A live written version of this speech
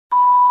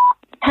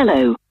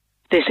Hello.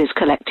 This is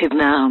Collective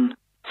Noun.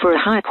 For a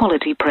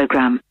high-quality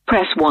program,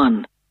 press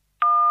 1.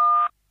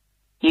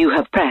 You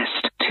have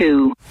pressed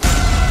 2.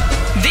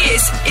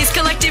 This is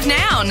Collective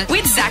Noun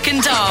with Zach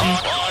and Dom.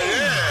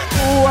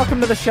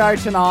 Welcome to the show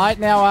tonight.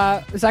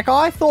 Now, Zach,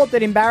 I thought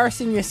that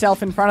embarrassing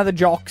yourself in front of the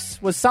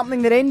jocks was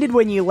something that ended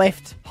when you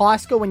left high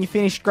school, when you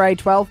finished grade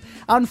 12.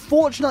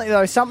 Unfortunately,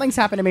 though, something's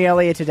happened to me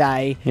earlier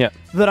today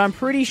that I'm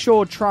pretty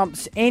sure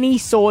trumps any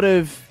sort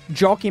of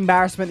jock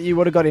embarrassment that you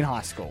would have got in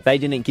high school. They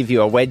didn't give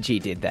you a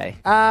wedgie, did they?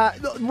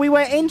 We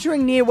were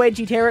entering near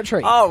wedgie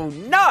territory. Oh,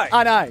 no!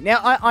 I know. Now,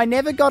 I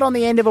never got on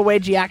the end of a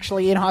wedgie,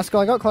 actually, in high school.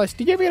 I got close.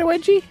 Did you ever get a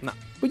wedgie? No.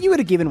 Well, you would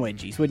have given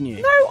wedgies, wouldn't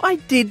you? No, I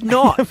did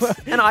not.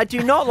 And I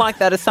do not like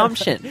that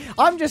assumption.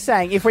 I'm just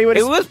saying, if we would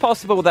have... It was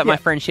possible that my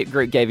friendship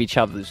group gave each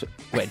other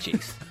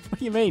wedgies. What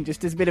do you mean?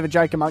 Just as a bit of a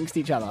joke amongst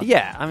each other?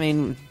 Yeah, I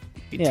mean,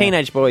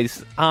 teenage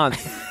boys aren't...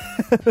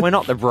 We're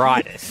not the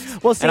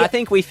brightest. Well, see, and I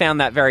think we found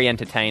that very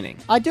entertaining.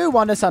 I do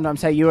wonder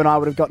sometimes how you and I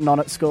would have gotten on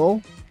at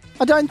school.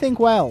 I don't think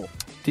well.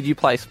 Did you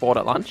play sport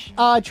at lunch?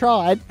 I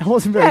tried. I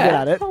wasn't very good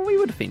at it. Well, we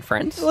would have been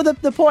friends. Well,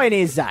 the point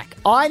is, Zach,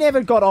 I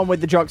never got on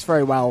with the jocks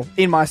very well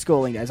in my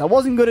schooling days. I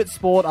wasn't good at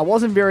sport. I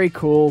wasn't very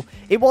cool.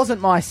 It wasn't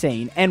my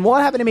scene. And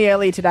what happened to me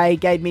earlier today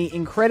gave me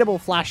incredible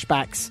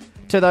flashbacks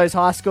to those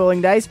high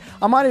schooling days.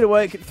 I might need to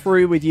work it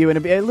through with you in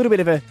a little bit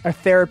of a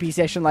therapy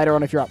session later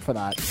on if you're up for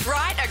that.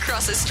 Right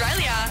across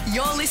Australia,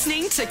 you're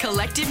listening to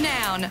Collective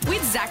Noun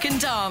with Zach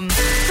and Dom.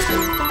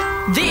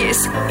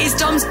 This is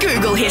Dom's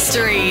Google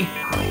history.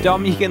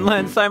 Dom, you can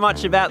learn so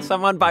much about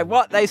someone by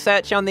what they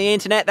search on the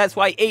internet. That's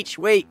why each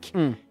week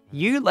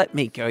you let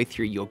me go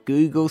through your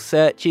Google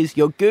searches,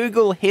 your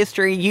Google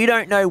history. You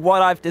don't know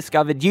what I've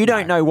discovered. You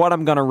don't know what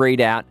I'm going to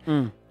read out.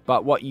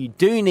 But what you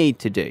do need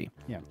to do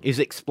is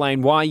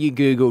explain why you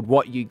Googled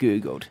what you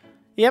Googled.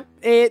 Yep,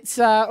 it's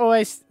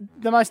always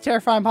the most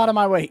terrifying part of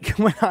my week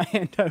when I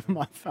hand over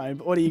my phone.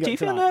 But what do you got? Do you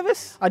feel tonight?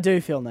 nervous? I do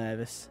feel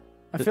nervous.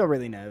 I feel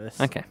really nervous.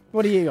 Okay.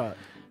 What do you got?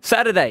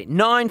 Saturday,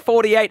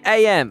 9:48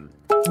 a.m.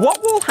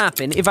 What will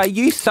happen if I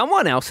use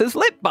someone else's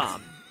lip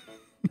balm?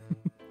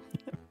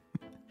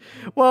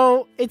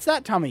 Well, it's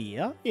that time of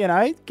year, you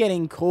know,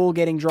 getting cool,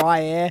 getting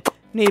dry air,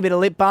 need a bit of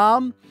lip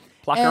balm.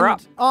 Pluck her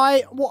up.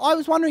 I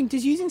was wondering,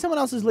 does using someone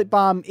else's lip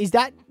balm, is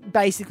that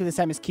basically the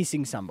same as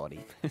kissing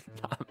somebody?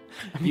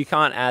 You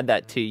can't add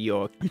that to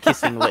your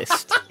kissing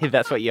list if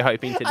that's what you're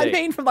hoping to do. I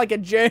mean from like a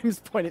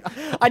germs point of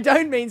view. I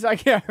don't mean so I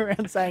go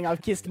around saying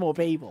I've kissed more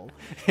people.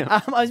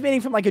 I was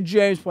meaning from like a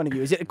germs point of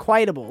view. Is it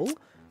equatable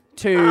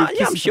to Yeah,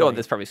 kissing I'm sure somebody?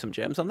 there's probably some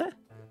germs on there.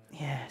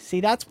 Yeah,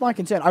 see, that's my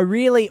concern.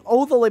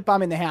 All the lip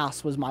balm in the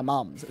house was my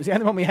mum's. It was the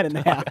only one we had in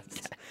the house.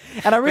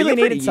 And I really But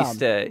you're needed pretty used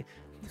to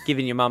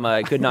giving your mum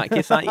a goodnight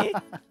kiss, aren't you?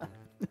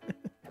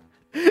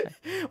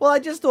 Well, I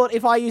just thought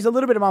if I use a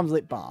little bit of mum's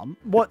lip balm,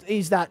 what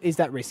is that? Is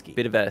that risky?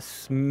 Bit of a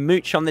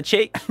smooch on the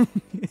cheek.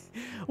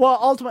 Well,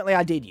 ultimately,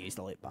 I did use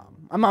the lip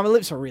balm. My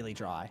lips are really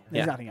dry.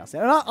 There's Yeah. nothing else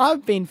there. And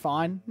I've been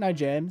fine. No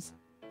germs.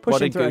 What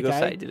Pushing did through Google okay.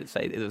 say? Did it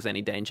say there was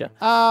any danger?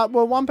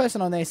 Well, one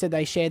person on there said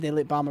they shared their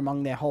lip balm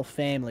among their whole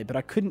family, but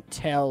I couldn't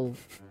tell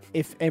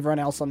if everyone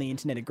else on the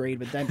internet agreed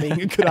with that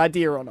being a good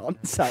idea or not.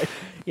 So,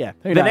 yeah,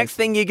 who The knows? next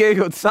thing you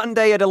Googled,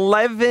 Sunday at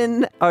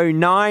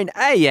 11:09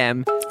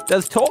 a.m.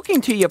 Does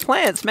talking to your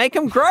plants make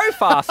them grow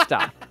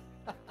faster?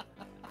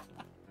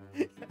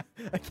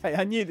 Okay,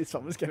 I knew this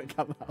one was going to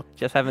come up.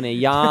 Just having a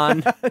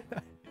yarn.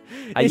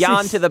 This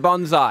yarn is- to the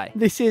bonsai.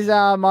 This is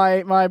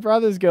my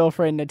brother's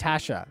girlfriend,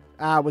 Natasha,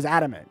 was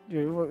adamant.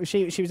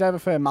 She was over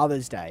for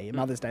Mother's Day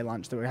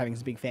lunch that we were having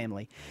as a big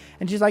family.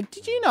 And she's like,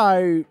 did you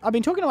know, I've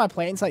been talking to my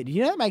plants lately, do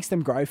you know it makes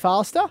them grow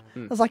faster?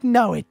 I was like,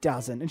 no, it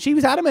doesn't. And she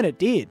was adamant it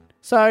did.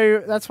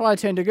 So that's why I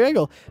turned to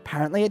Google.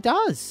 Apparently it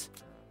does.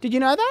 Did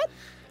you know that?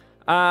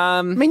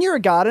 I mean, you're a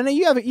gardener.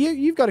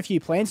 You've got a few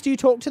plants. Do you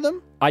talk to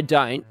them? I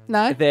don't.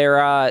 No? There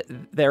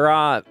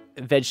are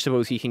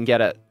vegetables you can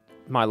get at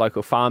my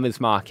local farmer's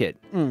market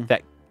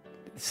that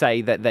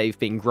say that they've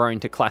been grown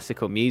to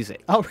classical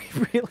music. Oh,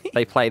 really?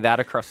 They play that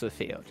across the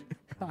field.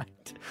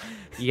 Right.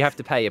 You have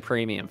to pay a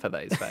premium for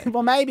those, though.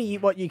 Well, maybe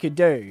what you could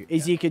do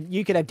is you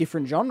could have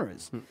different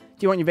genres. Do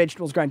you want your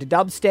vegetables going to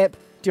dubstep?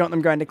 Do you want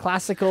them going to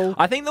classical?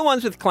 I think the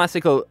ones with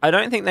classical, I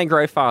don't think they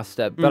grow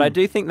faster, but I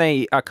do think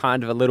they are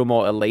kind of a little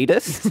more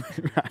elitist.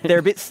 Right. They're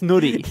a bit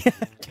snooty.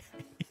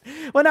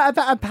 Well, no,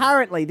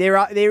 apparently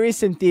there is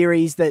some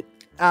theories that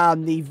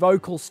the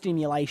vocal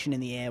stimulation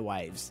in the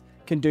airwaves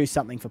can do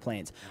something for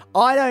plants.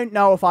 I don't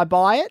know if I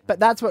buy it, but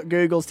that's what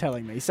Google's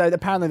telling me. So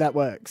apparently that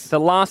works. The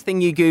last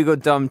thing you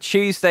Googled, Dom,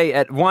 Tuesday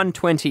at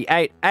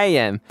 1:28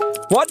 a.m.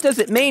 What does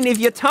it mean if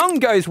your tongue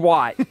goes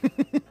white?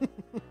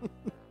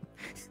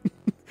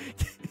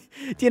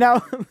 Do you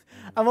know,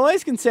 I'm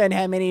always concerned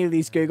how many of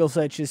these Google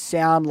searches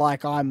sound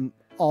like I'm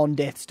on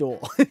death's door.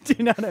 Do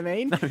you know what I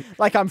mean?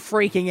 Like I'm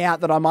freaking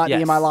out that I might be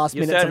in my last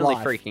minutes of life. You're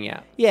certainly freaking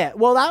out. Yeah,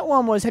 well, that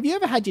one was, have you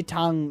ever had your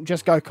tongue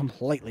just go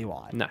completely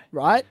white? No.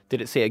 Right?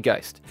 Did it see a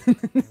ghost?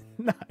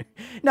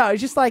 No,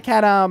 it's just like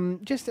had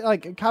just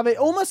like covered,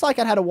 almost like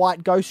it had a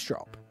white ghost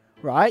drop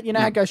right? You know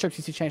how ghost drops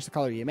used to change the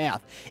colour of your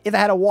mouth? If they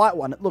had a white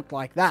one, it looked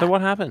like that. So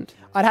what happened?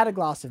 I'd had a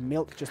glass of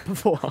milk just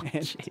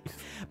beforehand.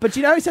 But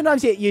you know,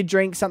 sometimes you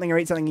drink something or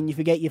eat something and you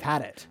forget you've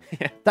had it.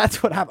 Yeah.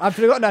 That's what happened. I've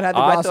forgotten I'd had the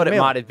glass of milk. I thought it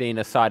might have been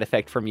a side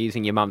effect from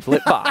using your mum's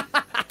lip balm.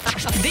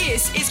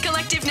 This is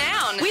Collective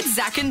Noun with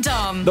Zach and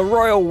Dom. The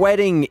royal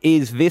wedding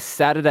is this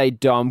Saturday,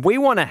 Dom. We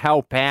want to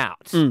help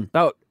out.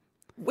 But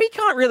we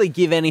can't really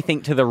give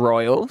anything to the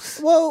royals.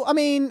 Well, I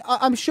mean,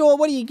 I'm sure,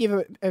 what do you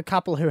give a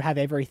couple who have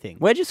everything?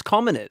 We're just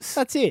commoners.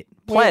 That's it.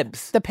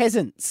 Plebs. The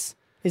peasants.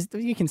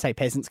 You can say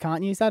peasants,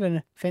 can't you? Is that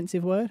an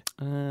offensive word?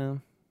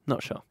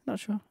 Not sure. Not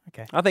sure?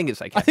 Okay. I think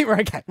it's okay. I think we're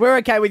okay. We're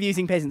okay with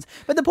using peasants.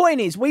 But the point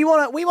is, we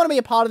want to be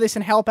a part of this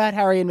and help out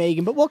Harry and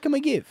Meghan, but what can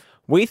we give?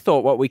 We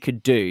thought what we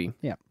could do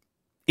Yeah.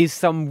 is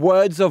some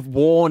words of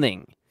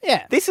warning.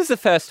 Yeah. This is the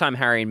first time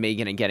Harry and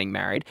Meghan are getting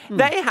married.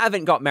 They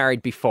haven't got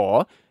married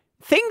before.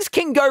 Things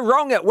can go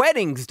wrong at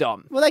weddings,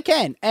 Dom. Well, they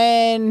can.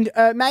 And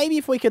maybe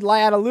if we could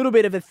lay out a little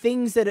bit of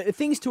things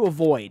to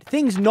avoid,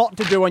 things not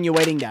to do on your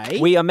wedding day.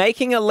 We are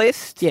making a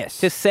list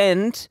to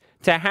send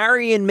to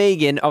Harry and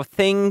Meghan of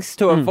things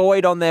to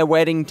avoid on their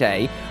wedding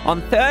day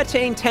on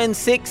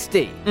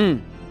 131060.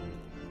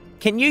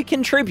 Can you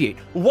contribute?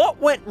 What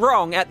went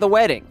wrong at the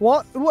wedding?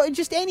 What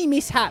just any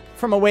mishap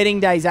from a wedding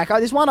day, Zach?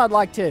 There's one I'd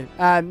like to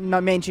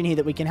mention here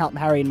that we can help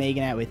Harry and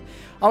Meghan out with.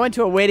 I went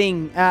to a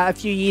wedding a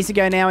few years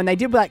ago now, and they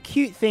did that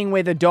cute thing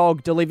where the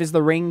dog delivers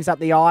the rings up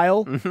the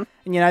aisle. And,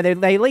 you know,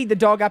 they lead the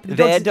dog up.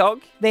 Their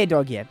dog? Their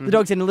dog, yeah. The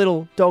dog's in a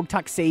little dog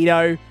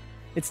tuxedo.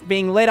 It's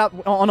being led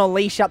up on a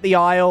leash up the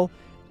aisle.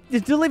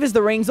 It delivers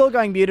the rings, all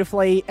going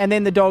beautifully, and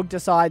then the dog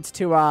decides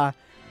to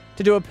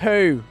do a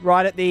poo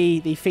right at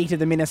the feet of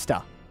the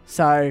minister.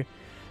 So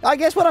I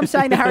guess what I'm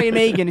saying to Harry and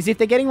Meghan is if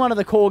they're getting one of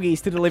the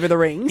corgis to deliver the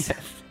rings,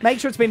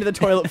 make sure it's been to the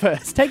toilet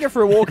first. Take it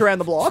for a walk around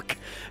the block.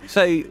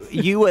 So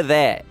you were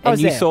there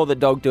and you saw the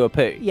dog do a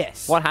poo?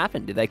 Yes. What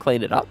happened? Did they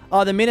clean it up?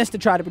 Oh, the minister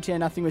tried to pretend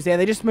nothing was there.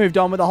 They just moved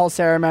on with the whole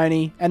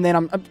ceremony, and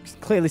then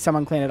clearly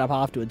someone cleaned it up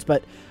afterwards.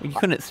 But You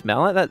couldn't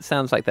smell it? That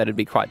sounds like that'd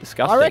be quite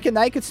disgusting. I reckon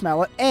they could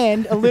smell it,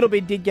 and a little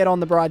bit did get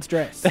on the bride's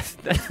dress.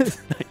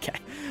 Okay.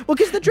 Well,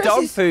 because the dress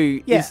Dog is...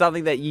 poo is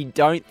something that you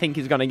don't think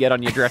is going to get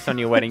on your dress on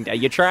your wedding day.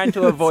 You're trying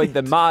to avoid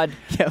the mud,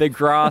 the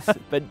grass,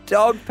 but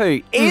dog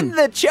poo in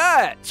the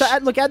church. So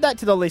look, add that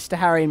to the list to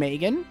Harry and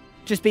Meghan.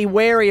 Just be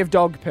wary of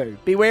dog poo.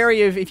 Be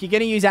wary of, if you're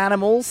going to use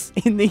animals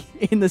in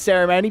the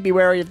ceremony, be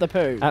wary of the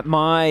poo. At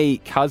my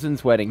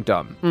cousin's wedding,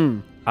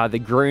 Dom, the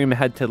groom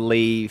had to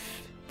leave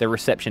the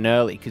reception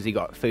early because he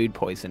got food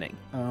poisoning.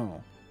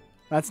 Oh.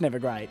 That's never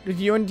great. Do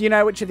you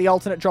know which of the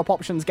alternate drop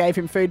options gave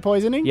him food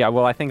poisoning? Yeah,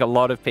 well, I think a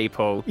lot of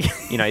people,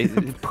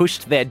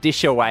 pushed their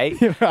dish away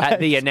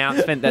at the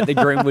announcement that the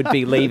groom would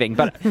be leaving.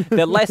 But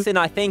the lesson,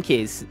 I think,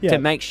 is to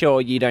make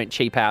sure you don't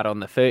cheap out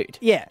on the food.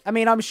 Yeah. I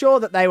mean, I'm sure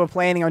that they were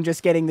planning on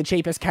just getting the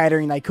cheapest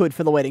catering they could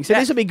for the wedding. So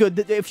this will be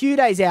good. A few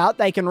days out,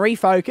 they can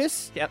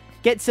refocus. Yep.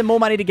 Get some more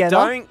money together.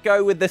 Don't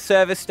go with the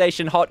service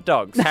station hot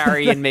dogs,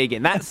 Harry and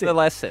Meghan. That's the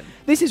lesson.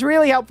 This is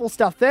really helpful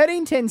stuff.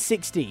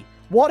 131060.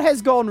 What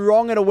has gone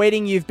wrong at a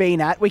wedding you've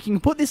been at? We can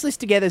put this list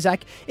together,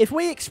 Zach. If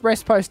we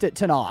express post it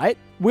tonight,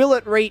 will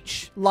it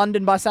reach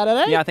London by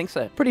Saturday? Yeah, I think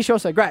so. Pretty sure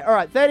so. Great. All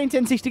right,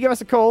 131060, give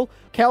us a call.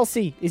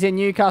 Kelsey is in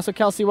Newcastle.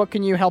 Kelsey, what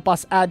can you help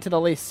us add to the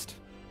list?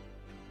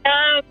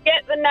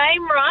 Get the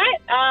name right.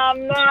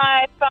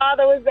 My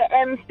father was the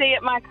MC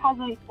at my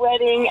cousin's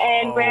wedding,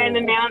 and when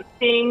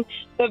announcing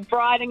the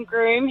bride and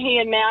groom, he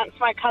announced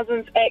my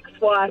cousin's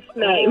ex-wife's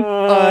name.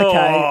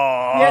 Okay.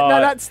 Yeah,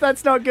 no,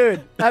 that's not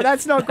good.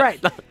 That's not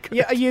great.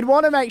 You'd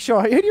want to make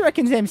sure. Who do you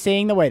reckon's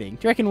emceeing the wedding?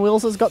 Do you reckon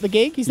Wills has got the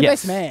gig? He's the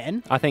best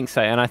man. I think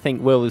so, and I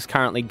think Will is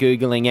currently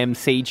Googling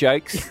MC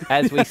jokes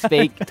as we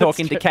speak,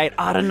 talking to Kate.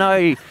 I don't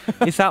know.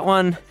 Is that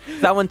one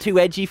too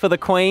edgy for the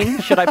Queen?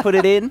 Should I put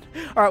it in?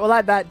 All right, we'll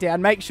add that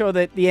down. Make sure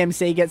that the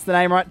MC gets the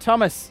name right.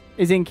 Thomas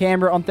is in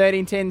Canberra on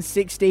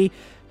 131060.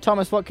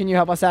 Thomas, what can you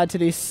help us add to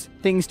this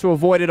things to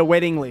avoid at a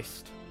wedding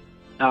list?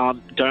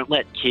 Don't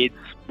let kids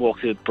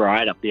walk the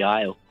bride up the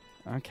aisle.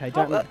 Okay, I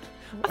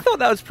thought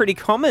that was pretty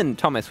common,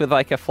 Thomas, with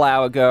like a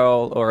flower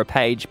girl or a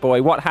page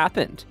boy. What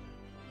happened?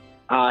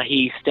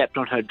 He stepped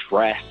on her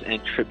dress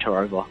and tripped her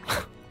over.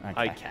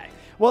 Okay.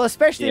 Well,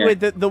 especially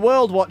with the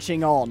world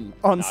watching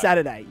on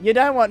Saturday. You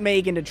don't want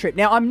Meghan to trip.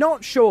 Now, I'm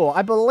not sure.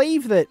 I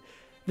believe that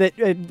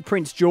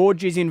Prince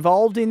George is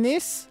involved in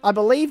this. I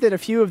believe that a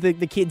few of the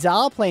kids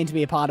are planning to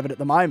be a part of it at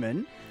the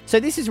moment. So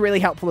this is really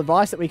helpful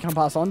advice that we can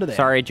pass on to them.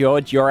 Sorry,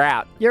 George, you're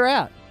out. You're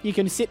out. You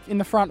can sit in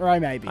the front row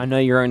maybe. I know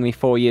you're only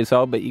 4 years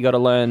old, but you got to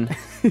learn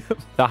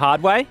the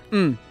hard way.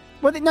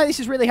 Well, no, this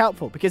is really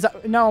helpful because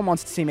no one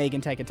wants to see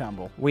Meghan take a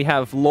tumble. We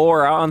have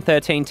Laura on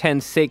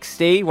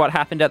 131060. What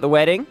happened at the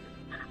wedding?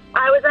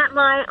 I was at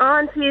my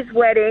auntie's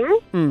wedding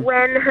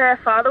when her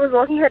father was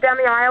walking her down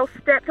the aisle,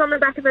 stepped on the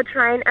back of her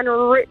train and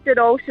ripped it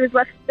all. She was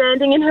left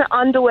standing in her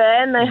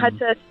underwear and they had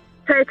to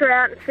take her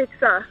out and fix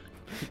her.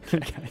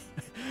 Okay.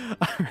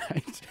 All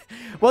right.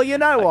 Well, you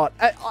know what?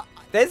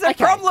 There's a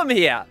problem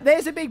here.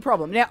 There's a big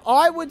problem. Now,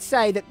 I would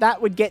say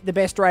that would get the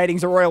best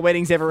ratings a royal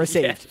wedding's ever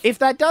received. Yes. If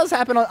that does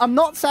happen, I'm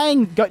not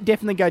saying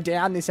definitely go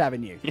down this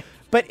avenue.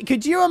 But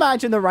could you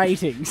imagine the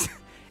ratings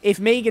if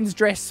Megan's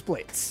dress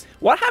splits?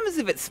 What happens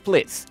if it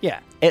splits? Yeah.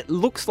 It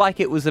looks like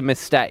it was a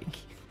mistake.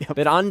 Yep.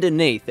 But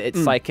underneath, it's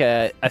like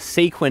a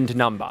sequined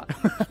number.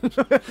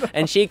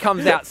 And she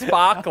comes out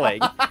sparkling.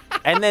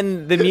 And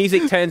then the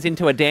music turns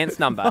into a dance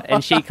number.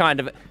 And she kind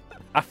of...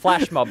 A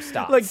flash mob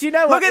starts. Look, do you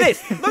know what? Look at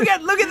this. Look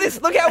at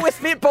this. Look how we're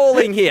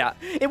spitballing here.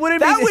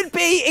 That would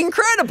be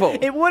incredible.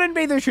 It wouldn't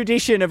be the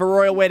tradition of a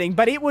royal wedding,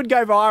 but it would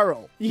go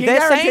viral.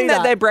 They're saying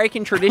that they're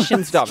breaking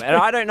traditions, Dom, and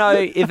I don't know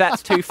if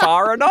that's too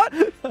far or not,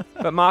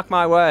 but mark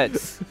my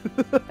words,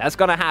 that's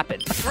going to happen.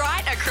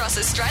 Right across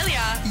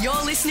Australia,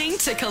 you're listening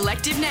to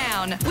Collective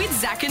Noun with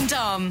Zach and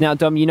Dom. Now,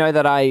 Dom, you know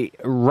that I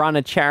run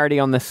a charity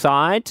on the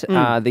side, the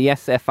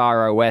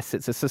SFROS.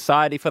 It's a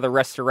Society for the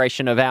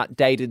Restoration of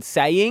Outdated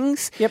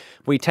Sayings. Yep.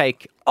 We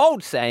take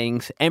old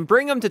sayings and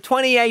bring them to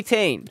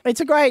 2018.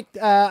 It's a great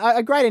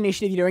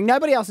initiative you're doing.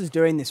 Nobody else is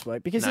doing this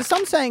work because there's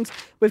some sayings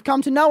we've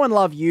come to know and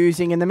love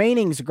using and the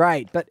meaning's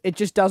great, but it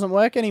just doesn't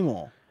work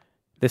anymore.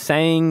 The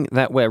saying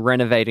that we're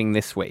renovating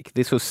this week,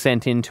 this was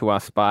sent in to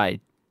us by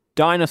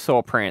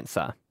Dinosaur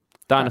Prancer.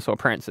 Dinosaur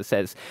Prancer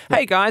says,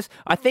 hey guys,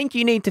 I think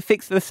you need to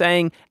fix the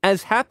saying,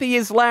 as happy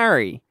as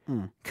Larry.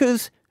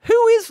 Because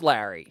who is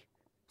Larry?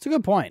 It's a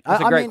good point.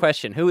 That's a great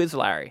question. Who is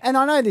Larry? And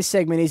I know this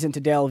segment isn't to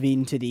delve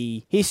into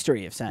the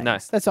history of sayings. No.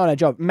 That's not our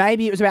job.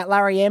 Maybe it was about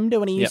Larry Emder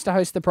when he used to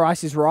host The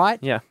Price is Right.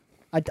 Yeah.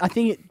 I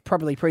think it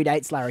probably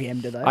predates Larry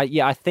Emder, though.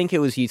 I think it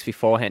was used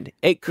beforehand.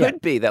 It could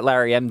be that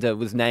Larry Emder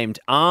was named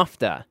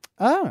after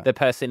the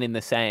person in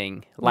the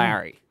saying,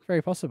 Larry.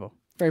 Very possible.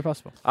 Very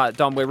possible.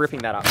 Dom, we're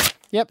ripping that up.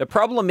 Yep. The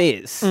problem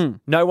is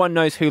no one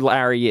knows who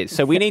Larry is,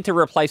 so we need to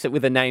replace it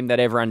with a name that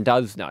everyone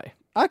does know.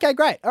 Okay,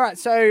 great. All right.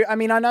 So, I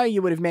mean, I know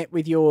you would have met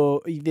with the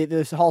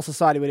whole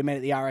society would have met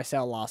at the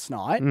RSL last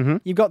night. Mm-hmm.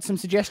 You've got some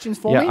suggestions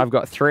for me? Yeah, I've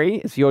got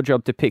 3. It's your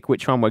job to pick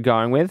which one we're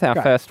going with.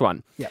 Our first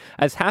one. Yep.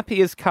 As happy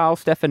as Carl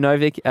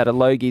Stefanovic at a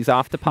Logie's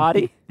after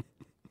party.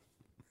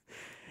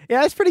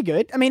 Yeah, that's pretty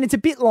good. I mean, it's a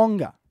bit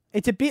longer.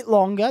 It's a bit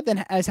longer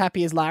than As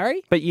Happy as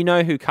Larry. But you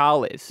know who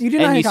Carl is. You do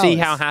know and who you Carl see is.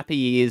 how happy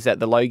he is at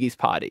the Logie's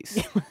parties.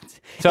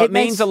 So it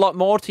means a lot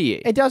more to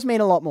you. It does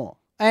mean a lot more.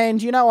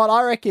 And you know what?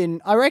 I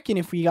reckon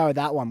if we go with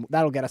that one,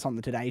 that'll get us on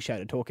the Today Show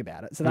to talk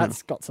about it. So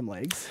that's got some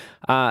legs.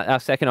 Our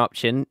second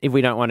option, if we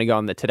don't want to go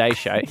on the Today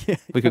Show,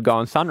 we could go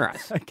on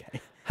Sunrise.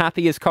 Okay.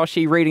 Happy as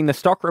Koshi reading the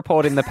stock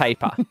report in the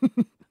paper.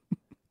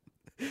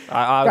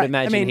 I would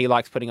imagine he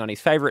likes putting on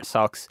his favourite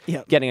socks,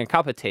 getting a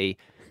cup of tea,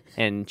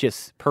 and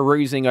just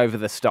perusing over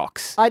the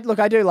stocks. I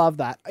do love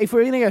that. If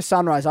we're going to go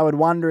Sunrise, I would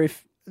wonder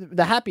if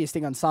the happiest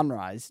thing on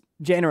Sunrise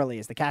generally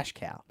is the cash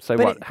cow.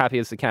 So happy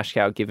as the cash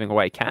cow giving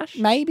away cash?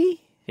 Maybe.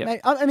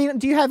 Yep. I mean,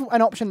 do you have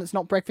an option that's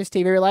not breakfast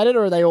TV related,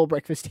 or are they all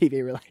breakfast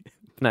TV related?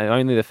 No,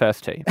 only the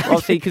first 2. Well,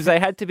 see, because they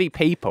had to be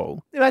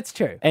people. That's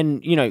true.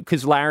 And,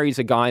 because Larry's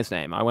a guy's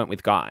name. I went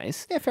with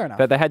guys. Yeah, fair enough.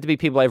 But they had to be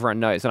people everyone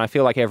knows, and I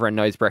feel like everyone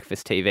knows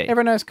breakfast TV.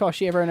 Everyone knows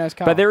Koshi, everyone knows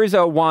Carl. But there is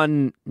a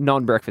one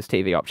non-breakfast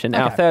TV option.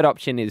 Okay. Our third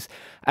option is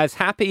as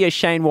happy as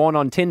Shane Warne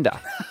on Tinder.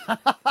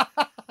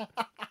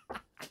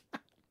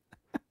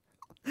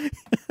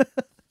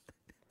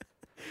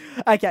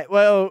 Okay,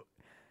 well,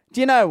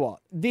 do you know what?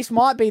 This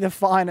might be the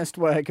finest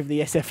work of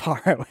the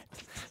SFRO.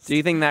 Do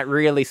you think that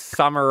really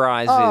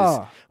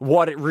summarises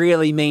what it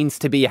really means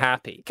to be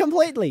happy?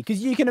 Completely,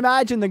 because you can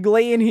imagine the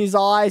glee in his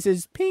eyes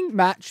as ping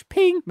match,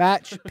 ping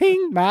match,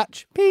 ping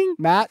match, ping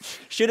match.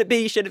 Should it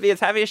be as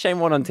happy as Shane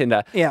Warne on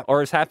Tinder? Yeah.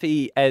 Or as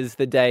happy as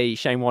the day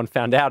Shane Warne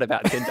found out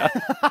about Tinder?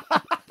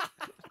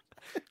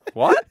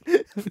 What?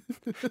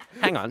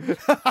 Hang on.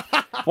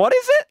 What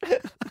is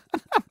it?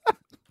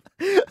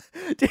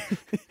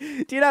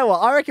 Do you know what?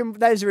 I reckon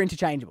those are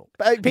interchangeable.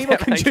 People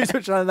can choose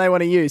which one they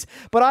want to use.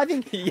 But I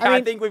think... I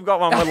think we've got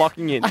one we're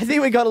locking in. I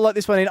think we've got to lock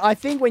this one in. I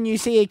think when you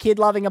see a kid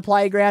loving a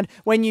playground,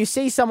 when you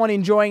see someone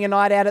enjoying a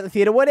night out at the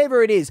theatre,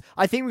 whatever it is,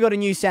 I think we've got a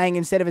new saying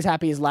instead of as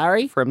happy as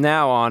Larry. From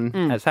now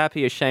on, as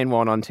happy as Shane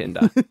Warne on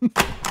Tinder.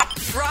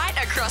 Right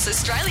across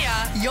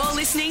Australia, you're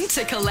listening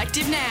to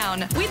Collective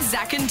Noun with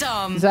Zach and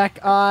Dom. Zach,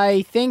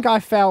 I think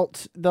I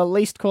felt the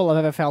least cool I've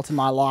ever felt in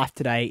my life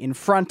today in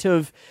front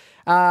of...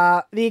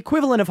 the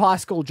equivalent of high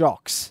school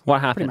jocks.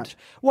 What happened? Pretty much.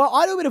 Well,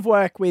 I do a bit of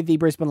work with the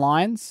Brisbane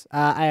Lions,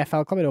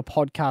 AFL Club. I do a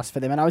podcast for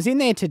them, and I was in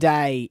there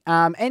today.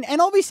 And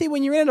obviously,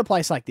 when you're in a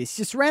place like this,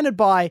 you're surrounded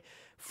by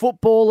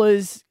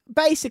footballers,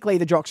 basically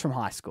the jocks from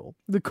high school.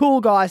 The cool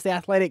guys, the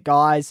athletic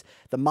guys,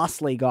 the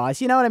muscly guys.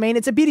 You know what I mean?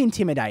 It's a bit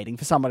intimidating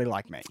for somebody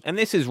like me. And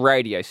this is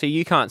radio, so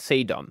you can't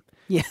see Dom.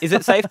 Yeah. Is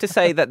it safe to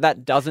say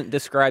that doesn't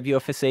describe your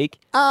physique?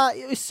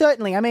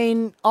 Certainly. I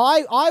mean,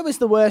 I was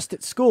the worst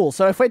at school.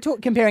 So if we're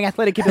comparing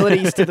athletic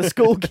abilities to the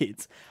school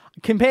kids,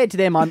 compared to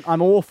them,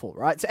 I'm awful,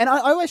 right? So, and I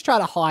always try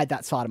to hide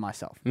that side of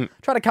myself.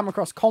 Try to come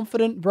across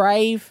confident,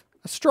 brave,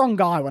 a strong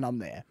guy when I'm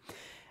there.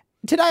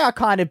 today I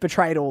kind of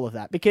betrayed all of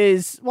that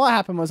because what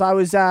happened was I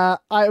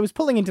was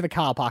pulling into the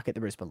car park at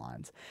the Brisbane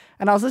Lions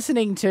and I was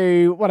listening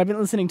to what I've been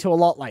listening to a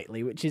lot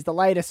lately, which is the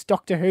latest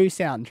Doctor Who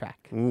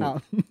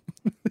soundtrack.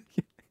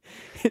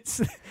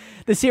 It's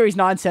the Series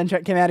 9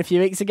 soundtrack came out a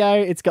few weeks ago.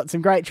 It's got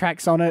some great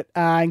tracks on it,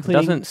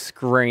 including... It doesn't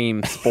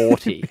scream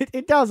sporty.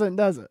 It doesn't,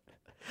 does it?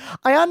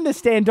 I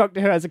understand Doctor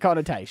Who has a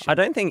connotation. I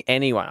don't think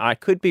anyone, I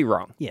could be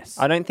wrong. Yes.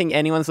 I don't think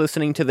anyone's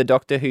listening to the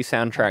Doctor Who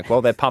soundtrack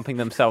while they're pumping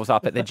themselves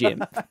up at the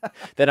gym.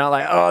 They're not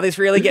like, oh, this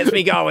really gets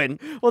me going.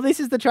 Well, this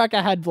is the track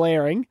I had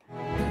blaring.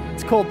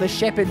 It's called The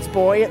Shepherd's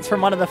Boy. It's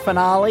from one of the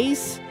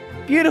finales.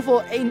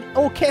 Beautiful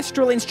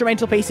orchestral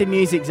instrumental piece of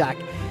music, Zach.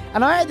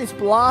 And I had this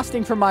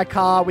blasting from my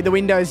car with the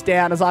windows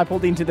down as I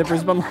pulled into the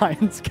Brisbane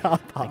Lions car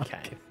park.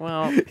 Okay,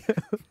 well,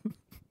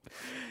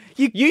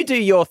 you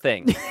do your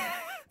thing.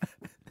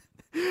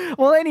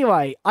 Well,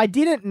 anyway, I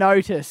didn't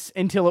notice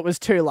until it was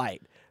too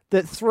late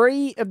that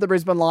 3 of the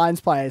Brisbane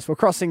Lions players were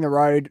crossing the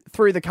road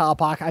through the car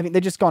park. I think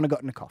they'd just gone and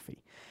gotten a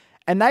coffee.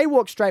 And they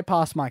walked straight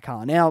past my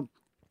car. Now,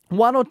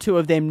 1 or 2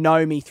 of them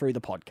know me through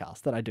the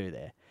podcast that I do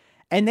there.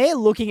 And they're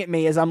looking at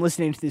me as I'm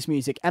listening to this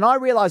music. And I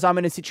realise I'm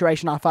in a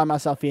situation I find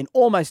myself in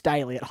almost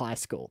daily at high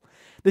school.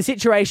 The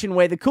situation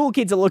where the cool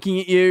kids are looking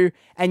at you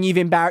and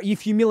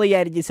you've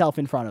humiliated yourself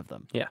in front of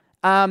them. Yeah.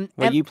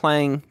 Were you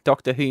playing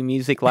Doctor Who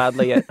music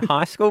loudly at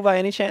high school by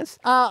any chance?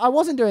 I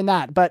wasn't doing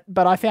that, but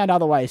I found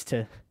other ways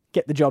to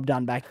get the job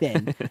done back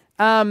then.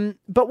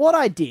 But what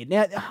I did,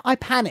 now I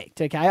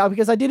panicked, okay,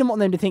 because I didn't want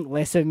them to think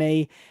less of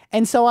me.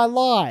 And so I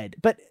lied.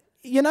 But...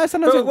 You know,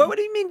 sometimes... But what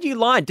do you mean you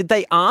lied? Did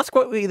they ask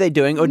what were they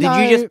doing, or did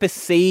you just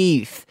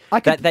perceive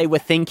that they were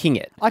thinking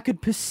it? I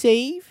could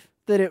perceive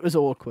that it was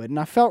awkward, and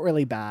I felt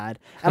really bad,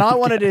 and I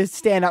wanted to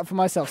stand up for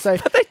myself. So,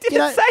 but they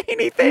didn't say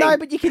anything. No,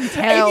 but you can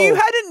tell. If you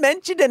hadn't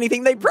mentioned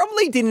anything, they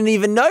probably didn't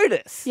even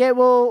notice. Yeah,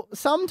 well,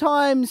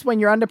 sometimes when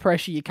you're under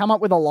pressure, you come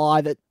up with a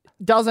lie that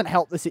doesn't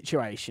help the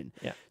situation.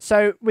 Yeah.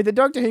 So with the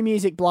Doctor Who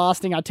music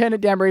blasting, I turned it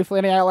down briefly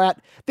and I yelled out,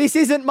 "This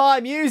isn't my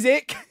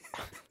music."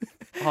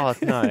 Oh,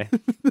 no.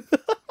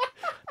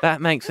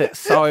 That makes it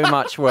so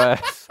much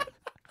worse.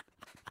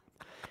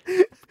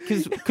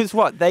 Because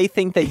what? They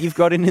think that you've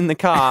gotten in the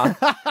car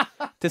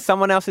to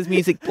someone else's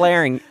music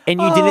blaring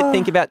and you didn't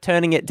think about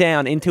turning it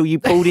down until you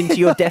pulled into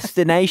your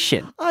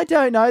destination. I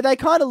don't know. They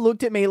kind of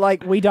looked at me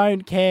like we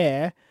don't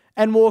care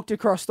and walked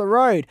across the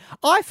road.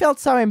 I felt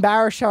so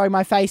embarrassed showing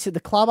my face at the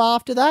club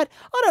after that.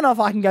 I don't know if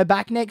I can go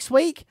back next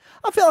week.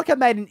 I feel like I've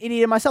made an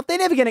idiot of myself. They're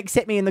never going to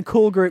accept me in the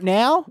cool group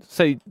now.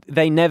 So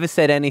they never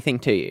said anything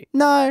to you?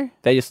 No.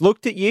 They just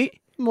looked at you?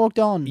 Walked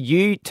on.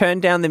 You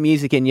turned down the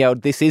music and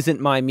yelled, "This isn't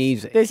my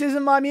music." This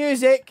isn't my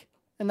music.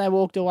 And they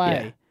walked away.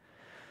 Yeah.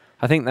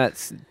 I think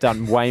that's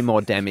done way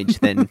more damage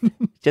than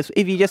just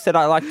if you just said,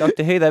 "I like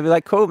Doctor Who," they'd be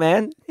like, "Cool,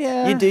 man.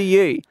 Yeah. You do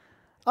you."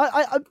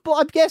 I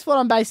guess what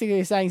I'm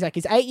basically saying, Zach,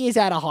 is 8 years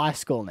out of high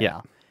school now.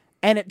 Yeah.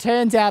 And it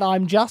turns out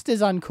I'm just as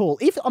uncool.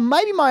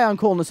 Maybe my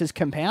uncoolness is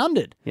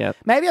compounded. Yep.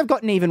 Maybe I've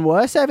gotten even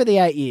worse over the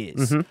 8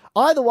 years. Mm-hmm.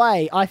 Either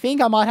way, I think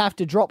I might have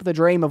to drop the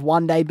dream of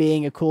one day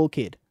being a cool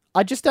kid.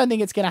 I just don't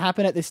think it's going to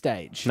happen at this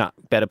stage. No,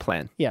 better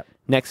plan. Yeah.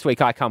 Next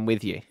week I come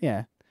with you.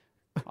 Yeah.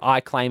 I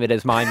claim it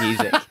as my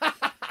music.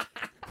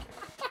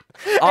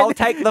 I'll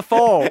take the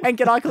fall. And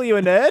can I call you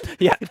a nerd?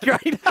 Yeah.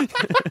 Great.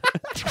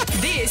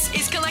 This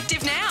is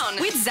Collective Noun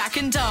with Zach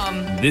and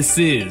Dom. This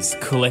is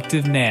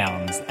Collective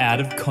Nouns Out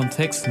of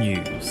Context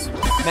News.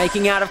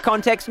 Making out of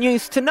context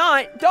news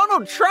tonight,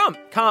 Donald Trump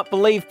can't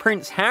believe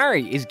Prince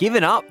Harry is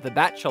giving up the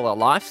bachelor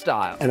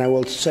lifestyle. And I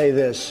will say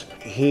this,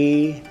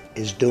 he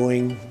is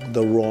doing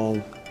the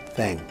wrong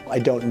thing. I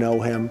don't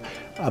know him,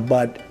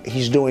 but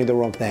he's doing the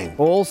wrong thing.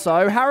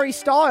 Also, Harry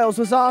Styles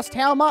was asked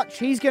how much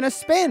he's going to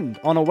spend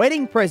on a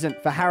wedding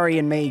present for Harry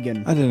and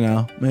Meghan. I don't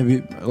know,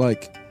 maybe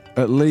like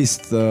at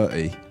least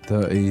 30,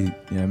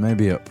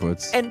 maybe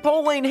upwards. And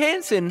Pauline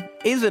Hanson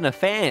isn't a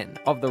fan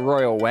of the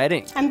royal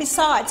wedding. And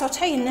besides, I'll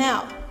tell you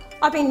now,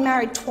 I've been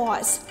married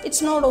twice.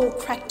 It's not all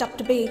cracked up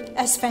to be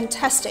as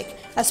fantastic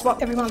as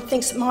what everyone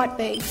thinks it might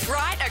be.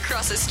 Right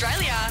across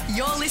Australia,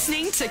 you're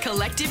listening to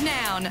Collective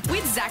Noun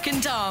with Zach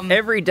and Dom.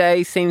 Every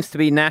day seems to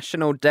be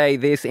National Day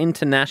this,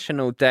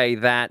 International Day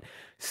that.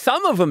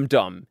 Some of them,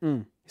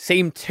 Dom,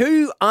 seem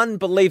too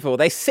unbelievable.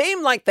 They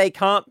seem like they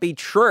can't be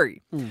true.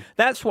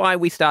 That's why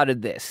we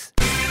started this.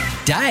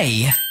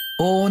 Day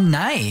or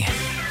nay?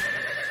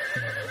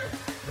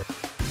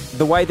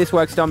 The way this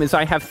works, Dom, is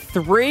I have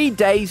 3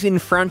 days in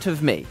front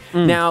of me.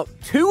 Now,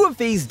 2 of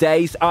these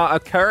days are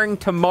occurring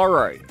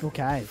tomorrow.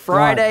 Okay.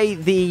 Friday,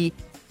 the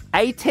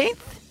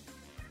 18th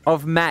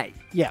of May.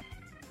 Yeah.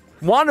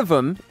 One of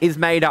them is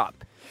made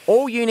up.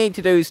 All you need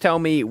to do is tell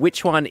me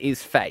which one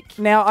is fake.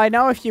 Now, I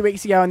know a few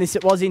weeks ago on this,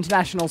 it was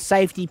International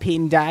Safety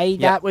Pin Day. Yep.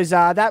 That was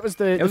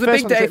the It was a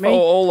first big one day that for me.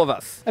 all of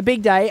us. A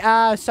big day.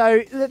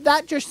 So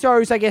that just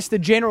shows, I guess, the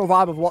general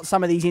vibe of what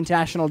some of these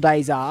international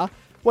days are.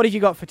 What have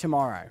you got for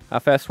tomorrow? Our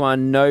first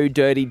one, No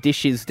Dirty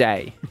Dishes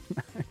Day.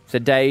 It's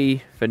a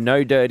day for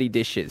no dirty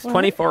dishes.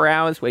 24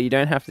 hours where you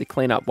don't have to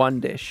clean up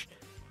one dish.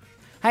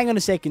 Hang on a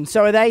second.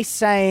 So are they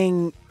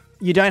saying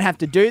you don't have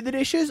to do the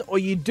dishes, or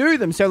you do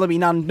them so there'll be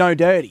no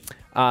dirty?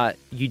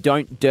 You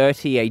don't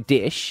dirty a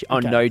dish on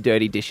Okay. No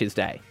Dirty Dishes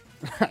Day.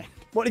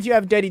 What if you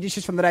have dirty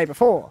dishes from the day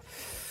before?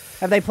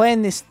 Have they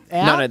planned this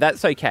out? No,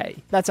 that's okay.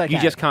 That's okay. You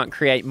just can't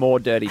create more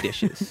dirty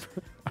dishes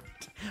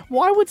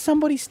Why would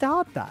somebody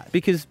start that?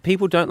 because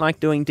people don't like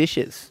doing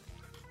dishes.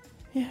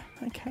 Yeah,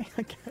 okay,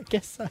 I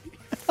guess so.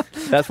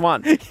 That's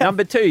one.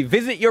 Number 2,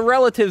 visit your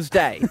relatives'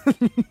 day.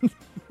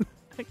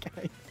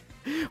 Okay.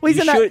 Well,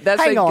 You isn't should- that,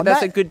 hang on,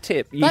 that's that- a good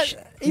tip. that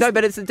is- No,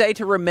 but it's a day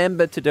to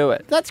remember to do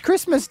it. That's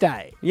Christmas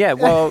Day. Yeah,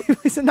 well,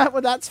 Isn't that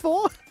what that's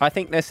for? I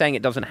think they're saying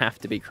it doesn't have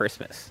to be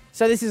Christmas.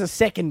 So this is a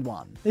second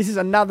one. This is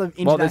another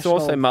international... Well, there's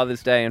also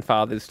Mother's Day and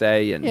Father's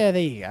Day. And Yeah,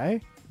 there you go.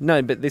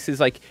 No, but this is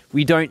like,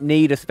 we don't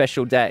need a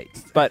special day.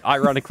 But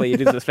ironically,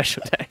 it is a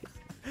special day.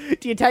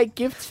 Do you take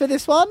gifts for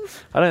this one?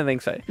 I don't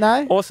think so.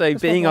 No? Also,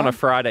 That's being not on a right.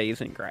 Friday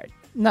isn't great.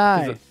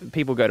 No.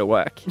 People go to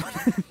work.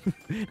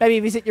 Maybe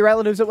visit your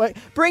relatives at work.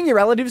 Bring your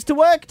relatives to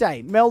work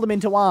day. Meld them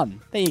into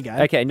one. There you go.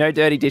 Okay, No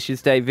Dirty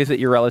Dishes Day, visit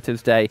your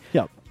relatives' day.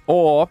 Yep.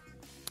 Or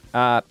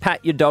pat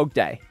your dog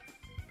day.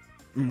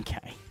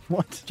 Okay.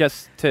 What?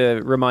 Just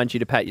to remind you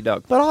to pat your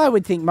dog. But I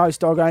would think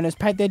most dog owners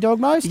pat their dog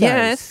most days.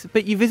 Yes,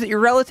 but you visit your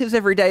relatives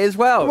every day as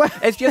well.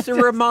 It's just a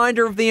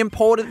reminder of the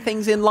important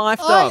things in life,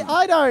 Dom.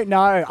 I don't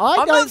know.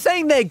 I'm not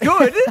saying they're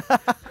good.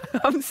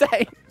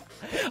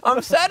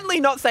 I'm certainly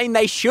not saying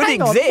they should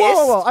Hang on. exist.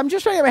 Whoa. I'm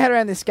just trying to get my head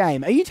around this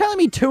game. Are you telling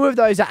me 2 of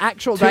those are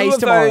actual Two days of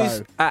tomorrow?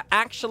 those are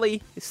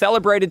actually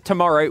celebrated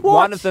tomorrow. What?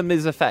 One of them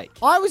is a fake.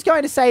 I was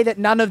going to say that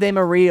none of them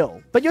are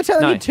real, but you're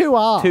telling No, me 2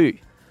 are. 2.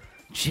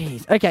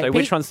 Jeez. Okay. So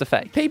which one's the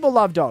fake? People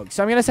love dogs,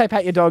 so I'm going to say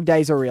pat your dog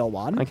day's a real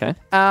one. Okay.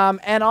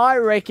 And I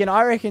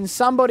reckon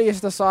somebody has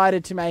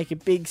decided to make a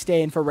big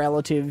stand for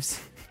relatives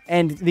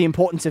and the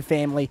importance of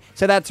family.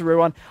 So that's a real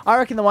one. I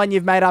reckon the one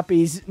you've made up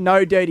is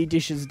No Dirty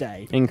Dishes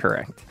Day.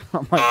 Incorrect.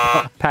 Oh my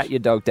God. Pat your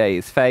dog day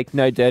is fake.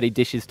 No Dirty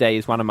Dishes Day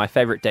is one of my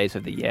favourite days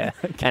of the year.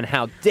 And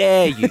how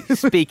dare you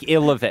speak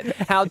ill of it?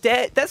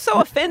 That's so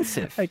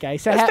offensive. Okay,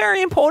 so It's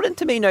very important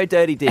to me, no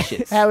dirty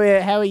dishes. How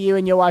are you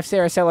and your wife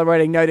Sarah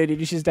celebrating No Dirty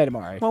Dishes Day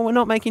tomorrow? Well, we're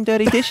not making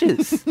dirty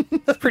dishes.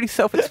 It's pretty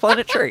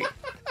self-explanatory.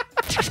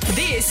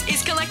 This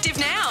is Collective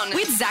Noun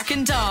with Zach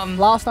and Dom.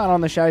 Last night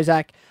on the show,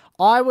 Zach,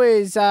 I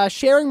was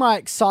sharing my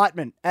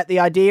excitement at the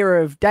idea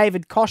of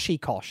David Kosh,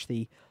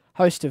 the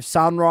host of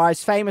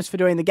Sunrise, famous for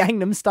doing the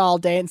Gangnam Style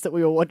dance that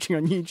we were watching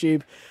on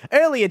YouTube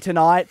earlier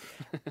tonight,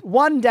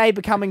 one day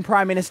becoming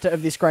Prime Minister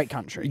of this great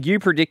country. You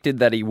predicted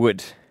that he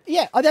would.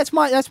 Yeah, that's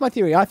my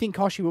theory. I think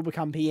Koshi will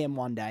become PM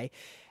one day.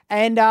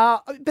 And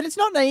but it's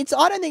not. I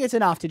don't think it's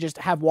enough to just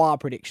have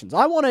wild predictions.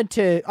 I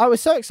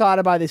was so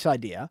excited by this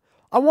idea.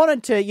 I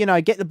wanted to,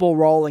 get the ball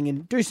rolling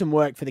and do some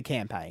work for the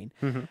campaign.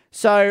 Mm-hmm.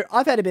 So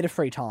I've had a bit of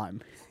free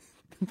time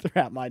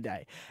throughout my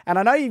day. And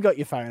I know you've got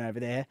your phone over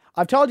there.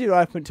 I've told you to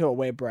open to a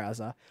web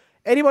browser.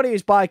 Anybody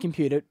who's by a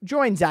computer,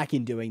 join Zach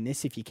in doing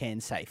this if you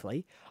can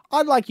safely.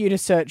 I'd like you to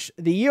search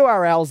the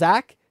URL,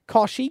 Zach,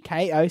 Kochie,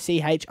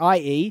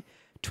 Kochie,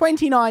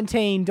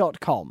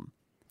 2019.com.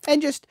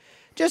 And just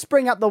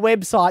bring up the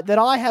website that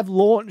I have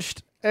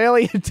launched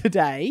earlier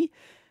today,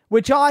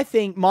 which I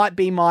think might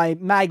be my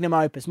magnum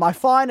opus, my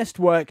finest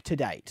work to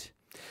date.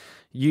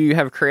 You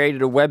have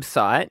created a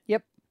website.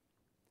 Yep.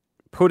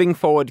 Putting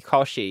forward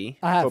Koshi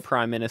I have. for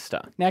Prime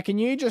Minister. Now, can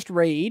you just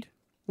read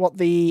what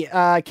the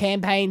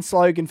campaign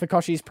slogan for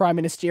Koshi's prime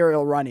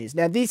ministerial run is?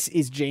 Now, this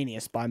is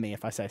genius by me,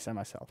 if I say so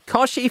myself.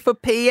 Koshi for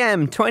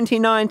PM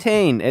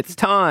 2019. It's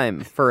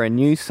time for a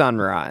new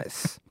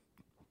sunrise.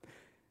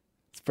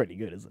 It's pretty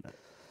good, isn't it?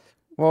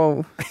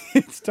 Well,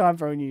 It's time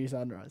for a new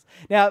sunrise.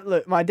 Now,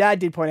 look, my dad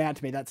did point out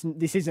to me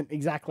this isn't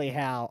exactly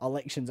how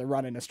elections are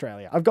run in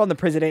Australia. I've gone the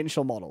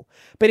presidential model.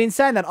 But in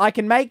saying that, I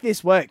can make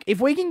this work.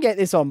 If we can get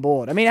this on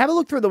board. I mean, have a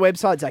look through the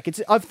website, Zach.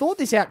 I've thought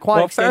this out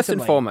quite extensively. First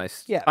and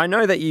foremost, Yeah. I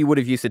know that you would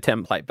have used a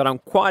template, but I'm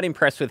quite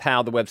impressed with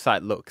how the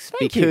website looks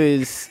Thank you.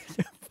 because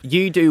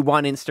you do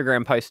one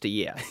Instagram post a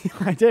year.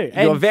 I do.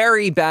 You're And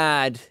very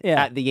bad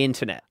Yeah. at the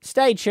internet.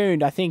 stay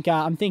tuned. I think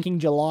I'm thinking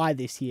July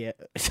this year.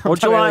 Well,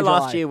 Sometime July early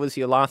last year was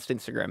your last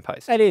Instagram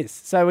post. It is.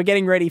 So we're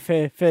getting ready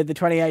for the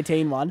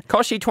 2018 one.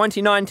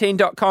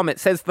 Koshi2019.com. It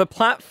says the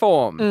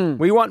platform.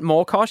 We want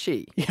more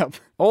Koshi. Yep.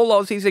 All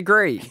Aussies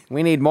agree.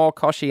 We need more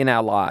Koshi in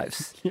our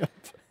lives. Yep.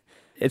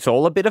 It's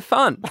all a bit of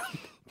fun.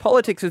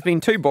 Politics has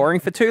been too boring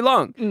for too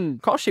long.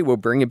 Koshi will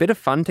bring a bit of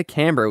fun to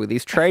Canberra with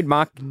his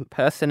trademark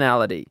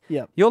personality.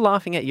 Yep. You're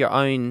laughing at your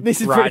own This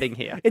is writing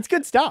pretty- here. It's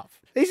good stuff.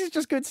 This is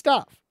just good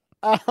stuff.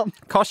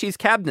 Koshi's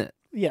cabinet.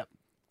 Yeah.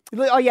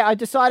 Oh, yeah, I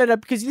decided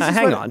because this is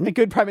hang what on. a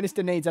good Prime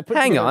Minister needs. I put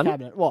Hang together on. a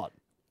cabinet. What?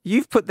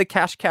 You've put the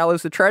cash cow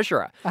as the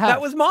treasurer. have. That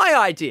was my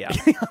idea.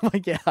 Oh, my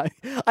God.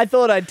 I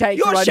thought I'd take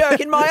You're your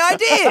shirking my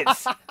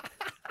ideas.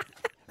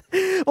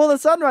 Well, the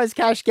Sunrise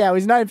Cash Cow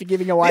is known for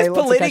giving away This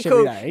lots of cash every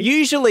political, day.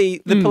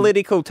 usually the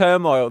political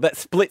turmoil that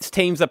splits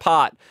teams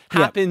apart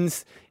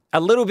happens a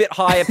little bit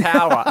higher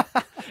power.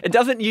 It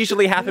doesn't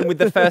usually happen with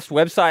the first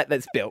website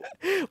that's built.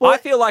 I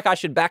feel like I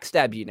should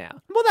backstab you now.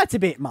 Well, that's a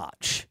bit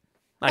much.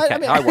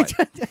 Okay, I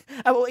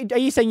won't. Are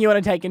you saying you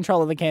want to take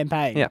control of the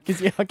campaign? Yeah.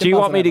 'Cause I can Do you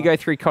buzz want me it to over. go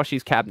through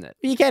Koshi's cabinet?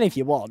 You can if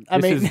you want.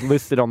 This is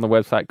listed on the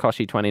website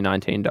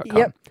koshi2019.com.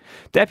 Yep.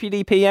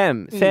 Deputy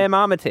PM, Sam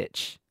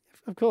Armitage.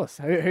 Of course.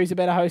 Who's a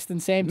better host than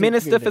Sam?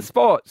 Minister for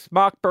Sports,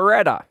 Mark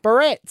Beretta.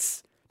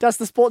 Barrett's. Does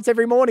the sports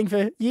every morning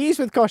for years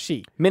with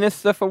Koshi.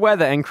 Minister for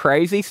Weather and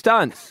Crazy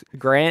Stunts,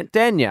 Grant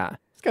Denyer.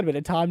 It's got a bit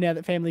of time now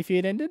that Family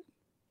Feud ended.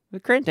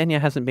 But Grant Denyer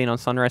hasn't been on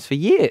Sunrise for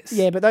years.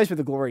 Yeah, but those were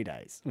the glory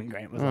days when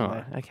Grant was on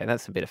there. Okay,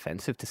 that's a bit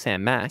offensive to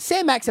Sam Mack.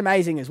 Sam Mack's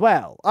amazing as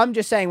well. I'm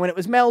just saying, when it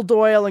was Mel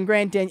Doyle and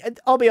Grant Denyer,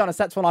 I'll be honest,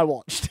 that's when I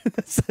watched.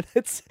 So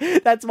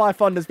that's my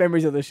fondest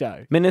memories of the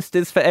show.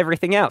 Ministers for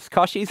everything else,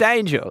 Koshi's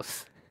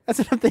Angels. That's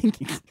what I'm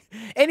thinking.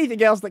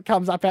 Anything else that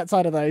comes up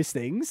outside of those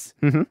things,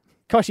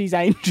 Koshi's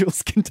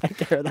Angels can take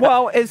care of that.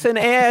 Well, it's an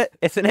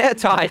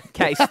airtight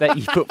case that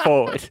you put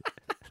forward.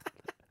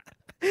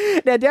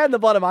 Now, down the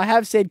bottom, I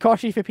have said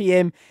Koshi for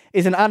PM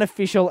is an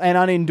unofficial and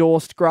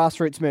unendorsed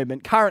grassroots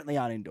movement, currently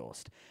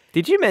unendorsed.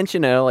 Did you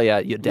mention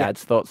earlier your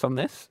dad's thoughts on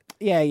this?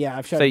 Yeah,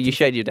 I've shown. So you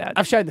showed your dad?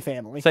 I've showed the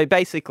family. So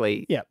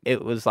basically,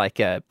 it was like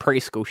a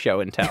preschool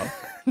show and tell.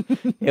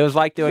 It was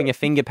like doing a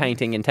finger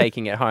painting and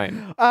taking it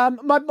home.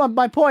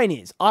 My point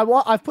is,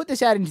 I've put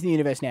this out into the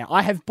universe now.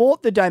 I have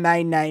bought the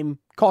domain name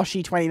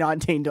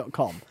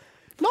koshi2019.com.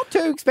 Not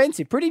too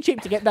expensive. Pretty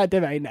cheap to get that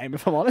domain name,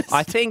 if I'm honest.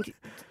 I think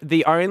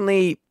the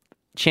only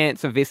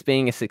chance of this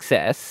being a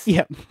success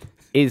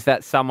is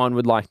that someone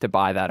would like to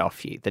buy that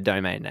off you, the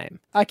domain name.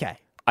 Okay.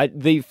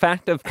 The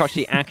fact of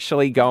Koshi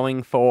actually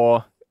going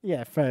for...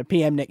 Yeah, for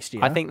PM next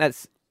year. I think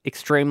that's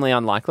extremely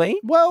unlikely.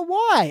 Well,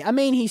 why? I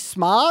mean, he's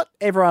smart.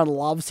 Everyone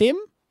loves him.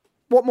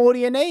 What more do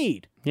you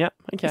need? Yeah,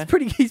 okay.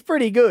 He's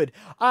pretty good.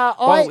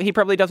 Well, he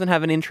probably doesn't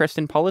have an interest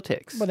in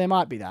politics. Well, there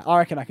might be that. I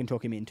reckon I can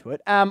talk him into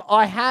it.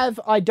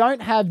 I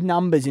don't have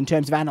numbers in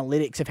terms of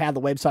analytics of how the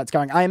website's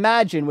going. I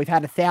imagine we've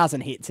had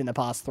 1,000 hits in the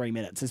past 3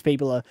 minutes as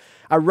people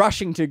are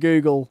rushing to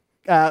Google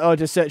or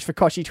to search for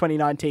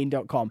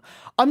koshi2019.com.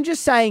 I'm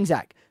just saying,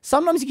 Zach,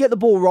 sometimes you get the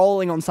ball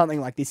rolling on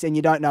something like this and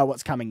you don't know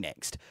what's coming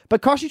next.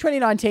 But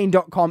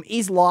koshi2019.com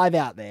is live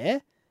out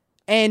there.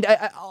 And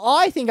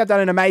I think I've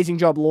done an amazing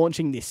job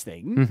launching this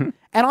thing. Mm-hmm.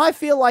 And I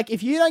feel like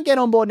if you don't get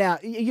on board now,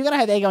 you're going to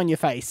have egg on your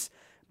face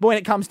when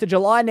it comes to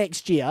July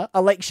next year,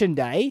 election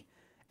day,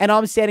 and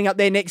I'm standing up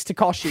there next to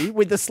Koshi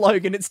with the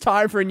slogan, "It's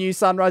time for a new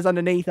sunrise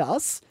underneath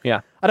us."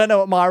 Yeah. I don't know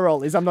what my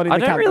role is. I'm not in the I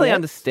don't company really yet.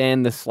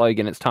 understand the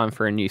slogan, "It's time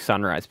for a new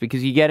sunrise,"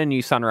 because you get a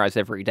new sunrise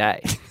every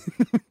day.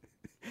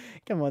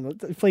 Come on,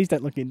 please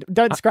don't look into.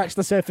 Don't scratch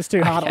the surface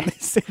too hard on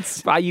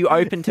this. Are you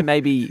open to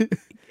maybe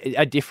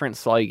a different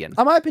slogan?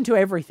 I'm open to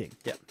everything.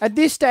 Yep. At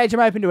this stage, I'm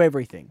open to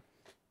everything.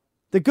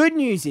 The good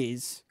news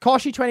is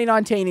Koshi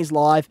 2019 is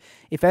live.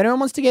 If anyone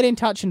wants to get in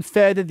touch and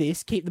further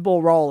this, keep the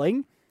ball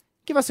rolling,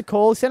 give us a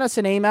call, send us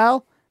an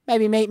email,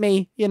 maybe meet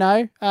me,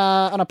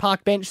 on a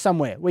park bench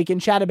somewhere. We can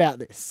chat about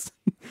this.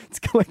 It's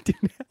collective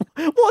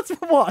now. What's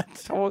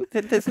what? Oh,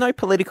 there's no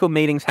political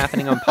meetings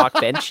happening on park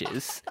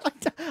benches.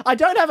 I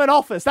don't have an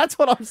office. That's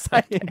what I'm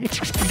saying.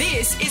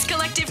 This is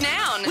Collective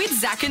Noun with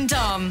Zach and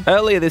Dom.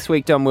 Earlier this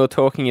week, Dom, we were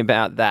talking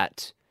about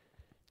that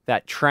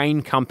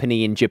train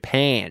company in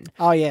Japan.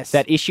 Oh, yes.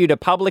 That issued a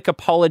public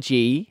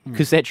apology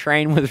because their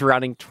train was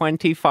running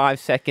 25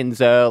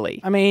 seconds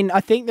early. I mean, I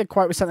think the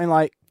quote was something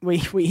like, we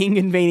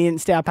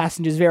inconvenienced our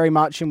passengers very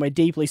much and we're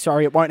deeply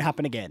sorry, it won't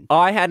happen again.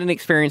 I had an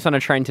experience on a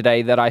train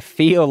today that I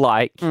feel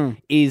like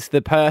is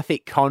the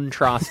perfect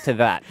contrast to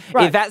that.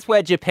 Right. If that's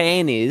where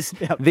Japan is,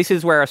 this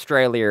is where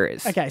Australia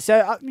is. Okay,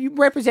 so you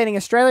representing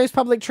Australia's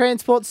public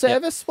transport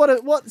service?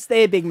 What's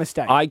their big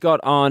mistake? I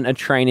got on a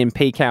train in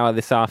peak hour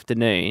this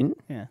afternoon,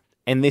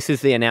 and this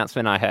is the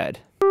announcement I heard.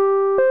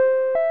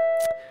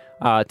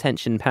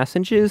 Attention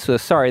passengers, we're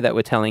sorry that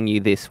we're telling you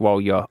this while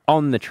you're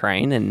on the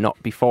train and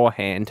not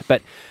beforehand,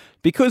 but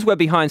because we're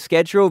behind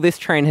schedule, this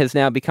train has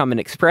now become an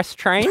express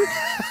train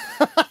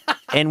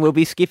and we'll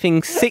be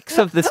skipping 6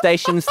 of the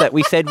stations that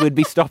we said we'd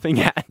be stopping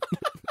at.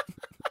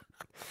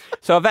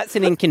 So if that's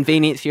an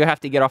inconvenience, you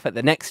have to get off at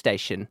the next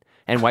station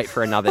and wait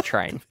for another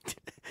train.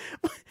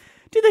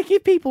 Do they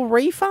give people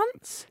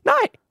refunds? No,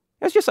 it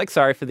was just like,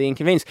 sorry for the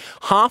inconvenience.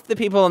 Half the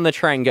people on the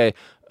train go,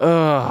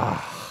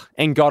 ugh,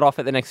 and got off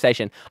at the next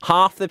station.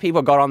 Half the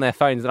people got on their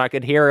phones and I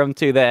could hear them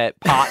to their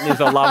partners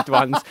or loved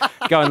ones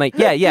going like,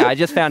 yeah, I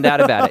just found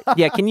out about it.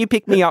 Yeah, can you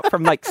pick me up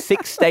from like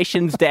 6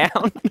 stations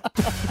down?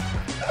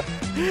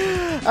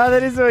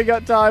 That is what we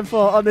got time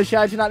for on the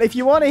show tonight. If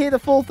you want to hear the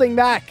full thing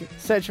back,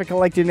 search for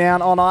Collective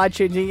Noun on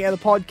iTunes. You can get the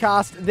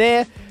podcast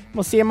there.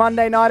 We'll see you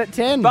Monday night at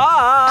 10.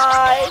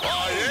 Bye!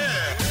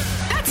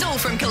 That's all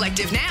from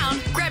Collective Noun.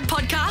 Grab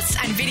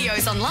podcasts and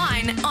videos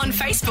online on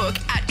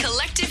Facebook at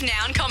Collective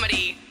Noun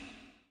Comedy.